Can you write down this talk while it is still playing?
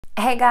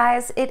Hey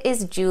guys, it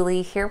is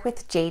Julie here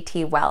with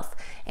JT Wealth.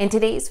 In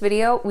today's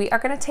video, we are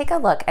going to take a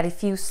look at a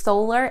few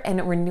solar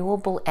and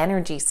renewable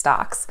energy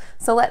stocks.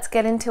 So let's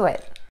get into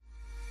it.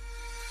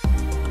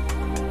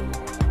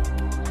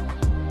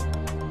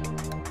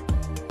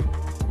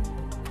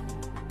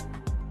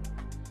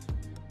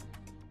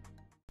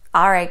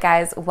 All right,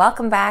 guys,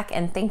 welcome back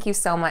and thank you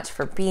so much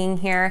for being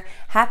here.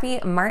 Happy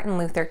Martin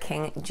Luther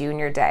King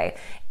Jr. Day.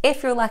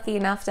 If you're lucky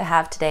enough to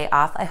have today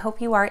off, I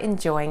hope you are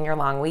enjoying your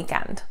long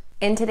weekend.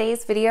 In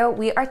today's video,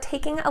 we are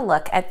taking a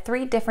look at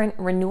 3 different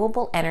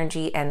renewable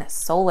energy and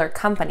solar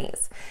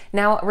companies.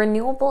 Now,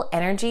 renewable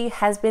energy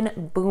has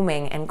been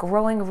booming and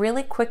growing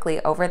really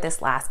quickly over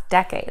this last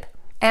decade.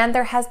 And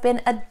there has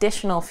been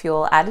additional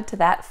fuel added to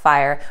that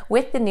fire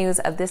with the news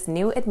of this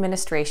new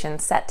administration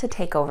set to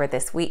take over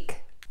this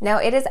week. Now,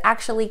 it is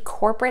actually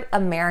corporate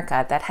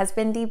America that has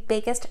been the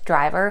biggest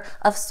driver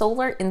of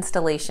solar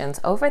installations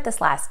over this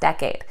last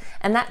decade,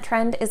 and that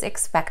trend is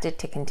expected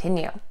to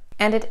continue.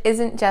 And it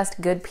isn't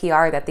just good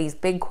PR that these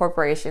big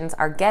corporations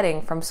are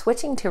getting from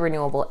switching to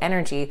renewable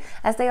energy,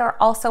 as they are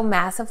also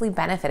massively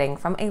benefiting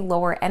from a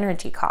lower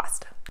energy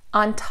cost.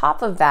 On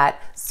top of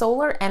that,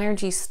 solar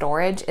energy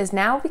storage is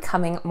now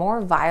becoming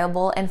more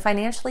viable and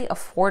financially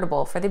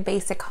affordable for the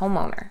basic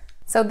homeowner.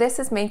 So this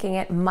is making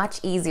it much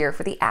easier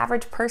for the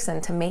average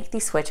person to make the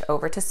switch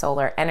over to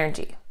solar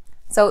energy.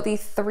 So the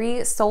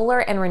 3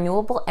 solar and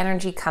renewable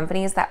energy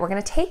companies that we're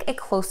going to take a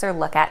closer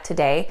look at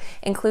today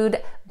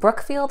include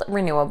Brookfield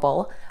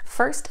Renewable,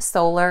 First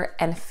Solar,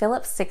 and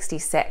Phillips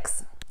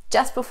 66.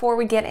 Just before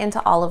we get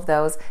into all of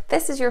those,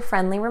 this is your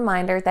friendly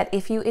reminder that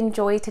if you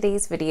enjoy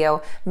today's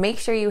video, make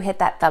sure you hit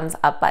that thumbs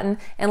up button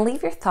and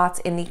leave your thoughts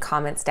in the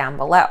comments down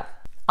below.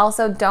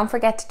 Also, don't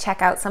forget to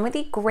check out some of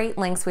the great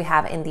links we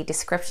have in the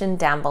description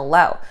down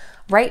below.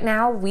 Right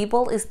now,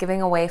 Webull is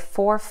giving away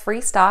 4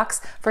 free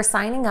stocks for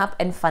signing up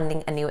and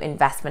funding a new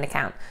investment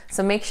account,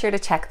 so make sure to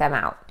check them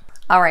out.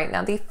 All right,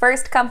 now the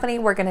first company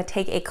we're going to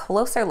take a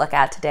closer look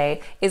at today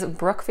is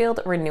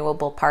Brookfield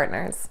Renewable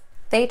Partners.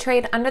 They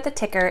trade under the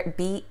ticker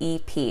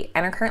BEP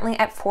and are currently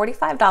at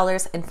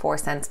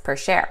 $45.04 per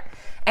share.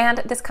 And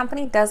this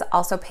company does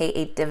also pay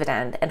a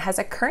dividend and has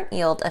a current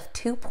yield of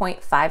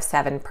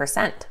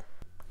 2.57%.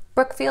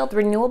 Brookfield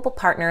Renewable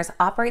Partners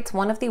operates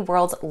one of the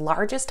world's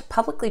largest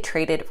publicly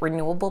traded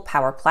renewable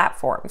power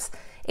platforms.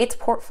 Its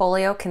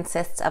portfolio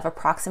consists of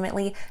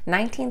approximately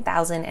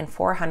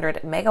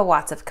 19,400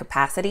 megawatts of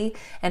capacity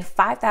and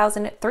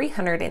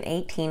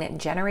 5,318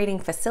 generating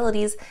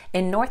facilities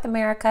in North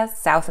America,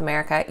 South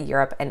America,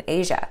 Europe, and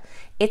Asia.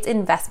 Its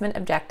investment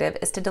objective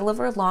is to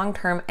deliver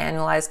long-term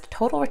annualized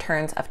total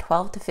returns of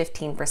 12 to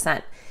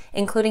 15%,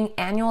 including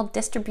annual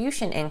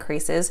distribution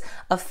increases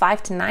of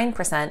 5 to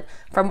 9%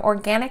 from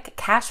organic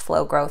cash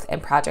flow growth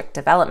and project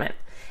development.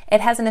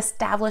 It has an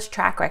established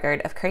track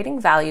record of creating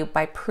value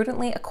by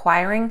prudently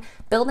acquiring,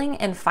 building,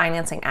 and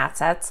financing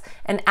assets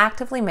and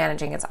actively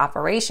managing its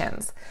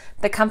operations.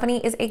 The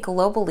company is a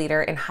global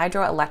leader in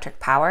hydroelectric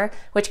power,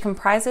 which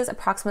comprises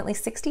approximately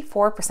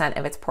 64%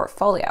 of its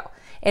portfolio.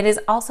 It is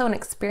also an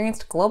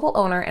experienced global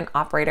owner and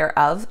operator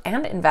of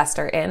and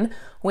investor in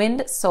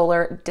wind,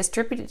 solar,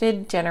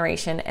 distributed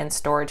generation, and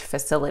storage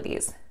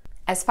facilities.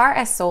 As far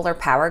as solar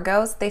power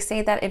goes, they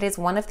say that it is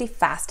one of the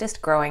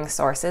fastest growing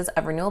sources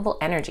of renewable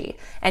energy,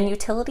 and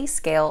utility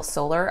scale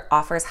solar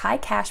offers high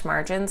cash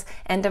margins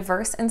and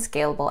diverse and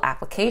scalable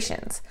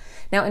applications.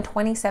 Now, in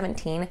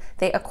 2017,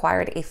 they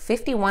acquired a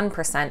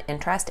 51%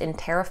 interest in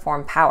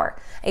Terraform Power,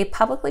 a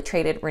publicly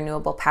traded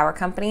renewable power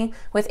company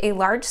with a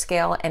large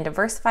scale and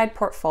diversified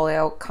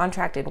portfolio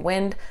contracted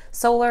wind,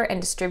 solar,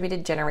 and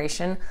distributed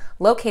generation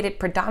located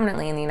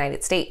predominantly in the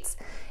United States.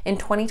 In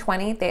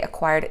 2020, they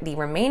acquired the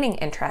remaining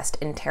interest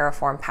in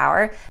Terraform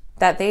Power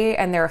that they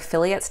and their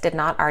affiliates did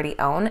not already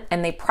own,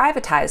 and they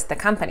privatized the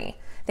company.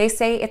 They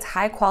say its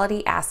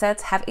high-quality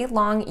assets have a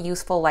long,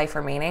 useful life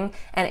remaining,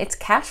 and its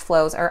cash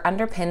flows are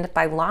underpinned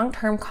by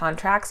long-term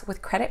contracts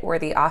with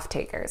credit-worthy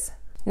off-takers.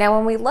 Now,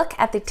 when we look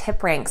at the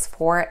tip ranks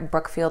for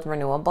Brookfield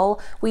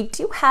Renewable, we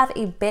do have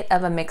a bit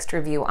of a mixed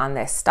review on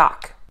this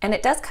stock. And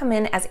it does come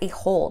in as a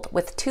hold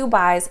with 2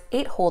 buys,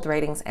 8 hold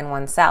ratings, and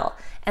 1 sell.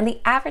 And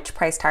the average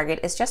price target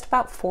is just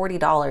about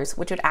 $40,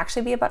 which would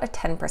actually be about a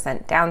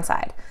 10%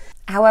 downside.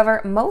 However,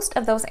 most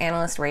of those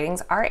analyst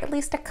ratings are at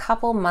least a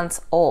couple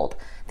months old.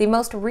 The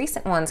most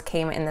recent ones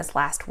came in this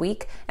last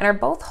week and are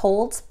both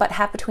holds, but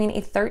have between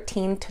a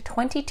 13 to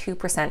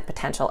 22%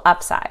 potential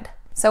upside.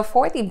 So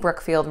for the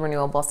Brookfield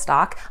Renewable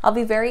stock, I'll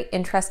be very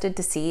interested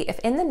to see if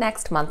in the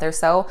next month or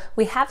so,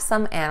 we have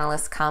some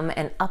analysts come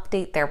and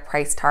update their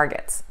price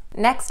targets.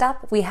 Next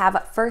up, we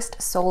have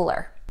First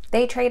Solar.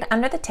 They trade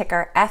under the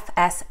ticker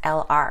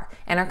FSLR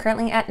and are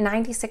currently at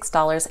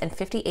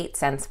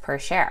 $96.58 per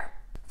share.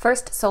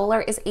 First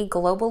Solar is a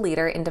global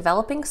leader in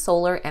developing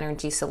solar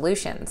energy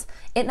solutions.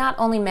 It not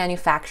only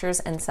manufactures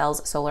and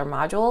sells solar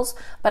modules,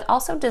 but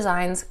also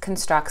designs,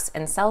 constructs,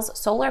 and sells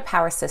solar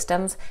power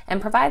systems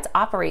and provides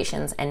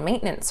operations and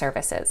maintenance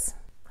services.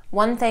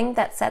 One thing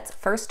that sets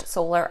First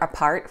Solar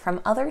apart from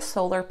other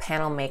solar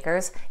panel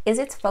makers is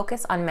its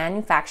focus on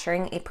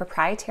manufacturing a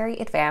proprietary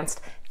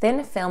advanced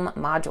thin film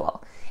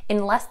module.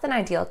 In less than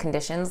ideal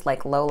conditions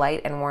like low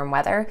light and warm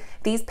weather,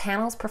 these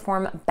panels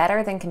perform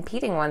better than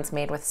competing ones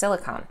made with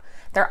silicone.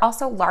 They're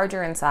also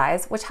larger in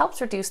size, which helps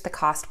reduce the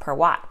cost per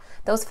watt.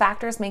 Those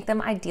factors make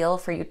them ideal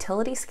for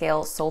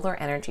utility-scale solar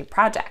energy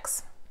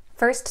projects.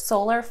 First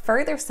Solar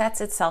further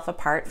sets itself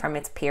apart from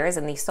its peers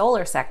in the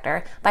solar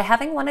sector by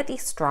having one of the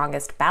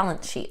strongest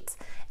balance sheets.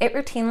 It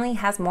routinely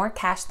has more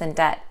cash than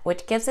debt,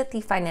 which gives it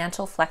the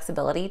financial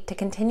flexibility to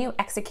continue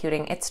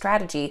executing its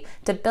strategy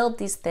to build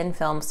these thin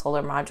film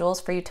solar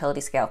modules for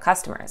utility scale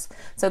customers.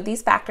 So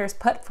these factors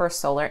put First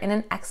Solar in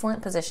an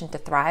excellent position to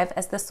thrive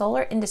as the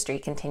solar industry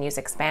continues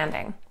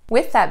expanding.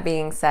 With that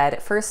being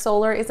said, First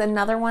Solar is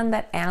another one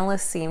that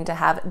analysts seem to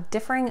have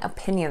differing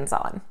opinions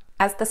on,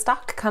 as the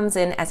stock comes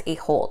in as a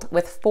hold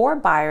with 4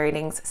 buy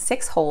ratings,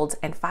 6 holds,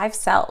 and 5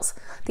 sells.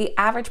 The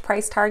average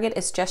price target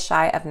is just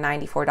shy of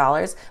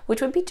 $94, which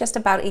would be just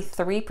about a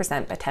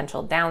 3%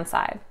 potential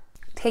downside.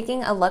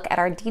 Taking a look at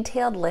our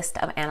detailed list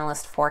of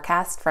analyst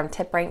forecasts from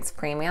TipRanks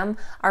Premium,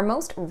 our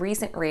most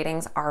recent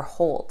ratings are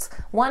holds.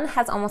 One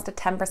has almost a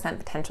 10%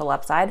 potential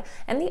upside,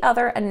 and the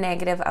other a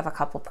negative of a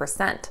couple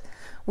percent.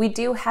 We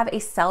do have a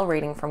sell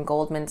rating from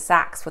Goldman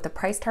Sachs with a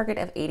price target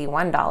of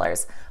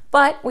 $81,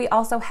 but we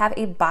also have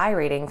a buy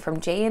rating from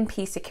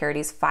JMP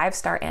Securities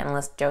 5-star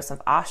analyst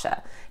Joseph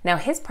Asha. Now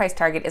his price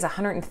target is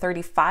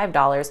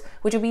 $135,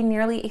 which would be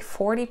nearly a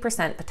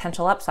 40%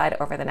 potential upside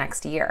over the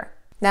next year.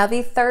 Now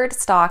the third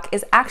stock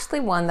is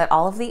actually one that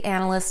all of the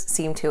analysts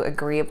seem to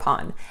agree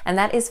upon, and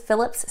that is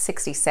Phillips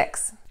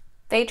 66.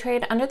 They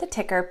trade under the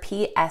ticker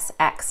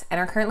PSX and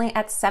are currently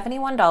at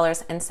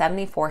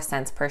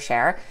 $71.74 per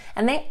share,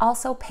 and they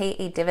also pay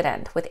a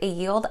dividend with a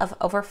yield of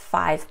over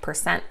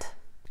 5%.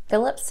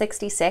 Phillips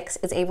 66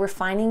 is a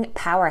refining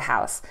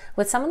powerhouse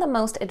with some of the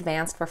most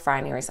advanced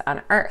refineries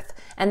on Earth,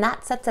 and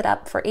that sets it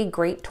up for a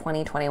great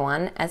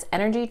 2021 as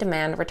energy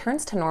demand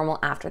returns to normal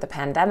after the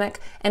pandemic,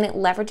 and it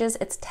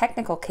leverages its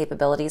technical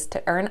capabilities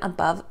to earn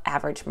above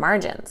average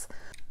margins.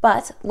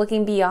 But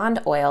looking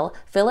beyond oil,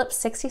 Phillips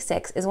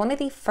 66 is one of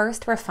the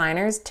first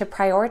refiners to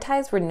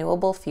prioritize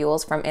renewable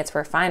fuels from its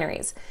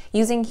refineries,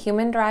 using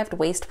human-derived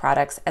waste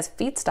products as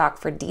feedstock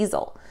for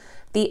diesel.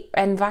 The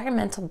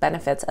environmental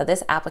benefits of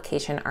this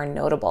application are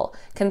notable,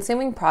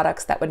 consuming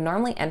products that would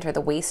normally enter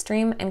the waste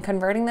stream and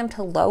converting them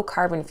to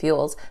low-carbon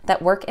fuels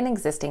that work in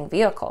existing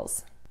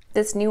vehicles.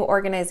 This new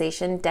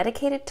organization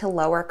dedicated to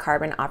lower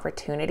carbon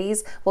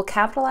opportunities will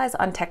capitalize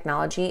on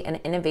technology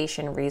and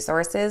innovation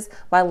resources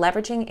while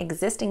leveraging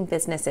existing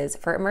businesses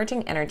for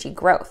emerging energy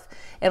growth.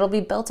 It'll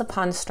be built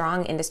upon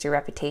strong industry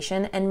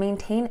reputation and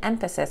maintain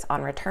emphasis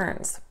on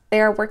returns.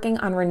 They are working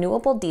on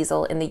renewable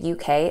diesel in the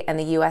UK and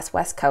the US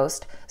West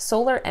Coast,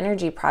 solar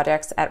energy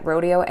projects at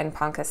Rodeo and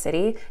Ponca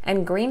City,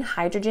 and green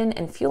hydrogen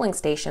and fueling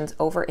stations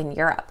over in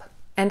Europe.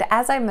 And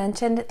as I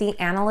mentioned, the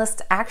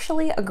analysts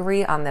actually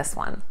agree on this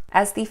one,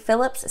 as the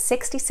Phillips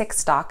 66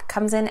 stock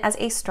comes in as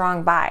a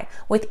strong buy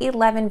with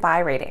 11 buy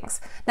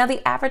ratings. Now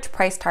the average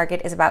price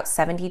target is about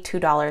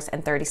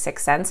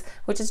 $72.36,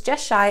 which is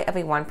just shy of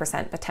a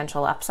 1%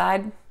 potential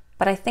upside.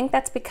 But I think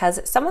that's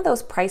because some of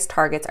those price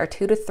targets are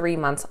 2 to 3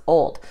 months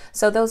old.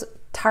 So those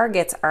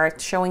targets are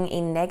showing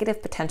a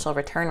negative potential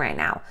return right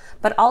now.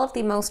 But all of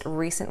the most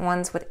recent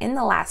ones within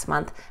the last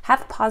month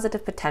have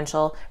positive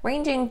potential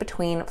ranging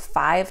between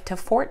 5 to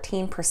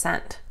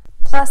 14%.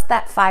 Plus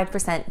that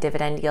 5%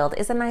 dividend yield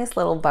is a nice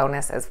little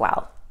bonus as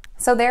well.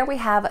 So there we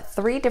have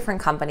 3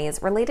 different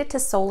companies related to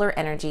solar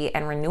energy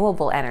and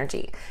renewable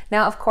energy.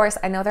 Now, of course,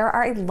 I know there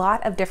are a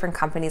lot of different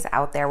companies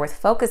out there with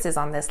focuses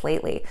on this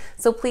lately.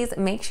 So please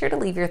make sure to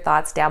leave your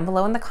thoughts down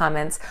below in the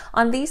comments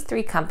on these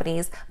 3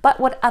 companies, but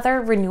what other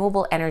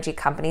renewable energy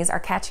companies are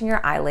catching your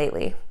eye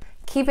lately.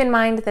 Keep in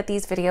mind that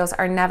these videos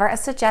are never a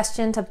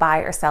suggestion to buy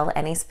or sell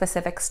any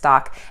specific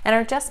stock and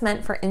are just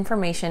meant for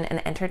information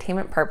and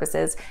entertainment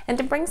purposes and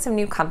to bring some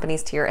new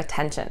companies to your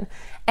attention.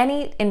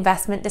 Any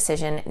investment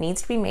decision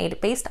needs to be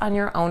made based on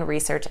your own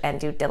research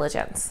and due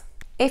diligence.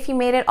 If you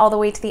made it all the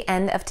way to the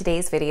end of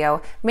today's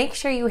video, make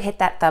sure you hit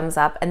that thumbs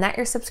up and that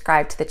you're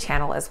subscribed to the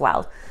channel as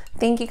well.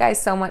 Thank you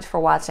guys so much for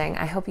watching.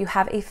 I hope you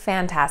have a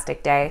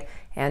fantastic day,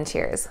 and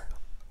cheers.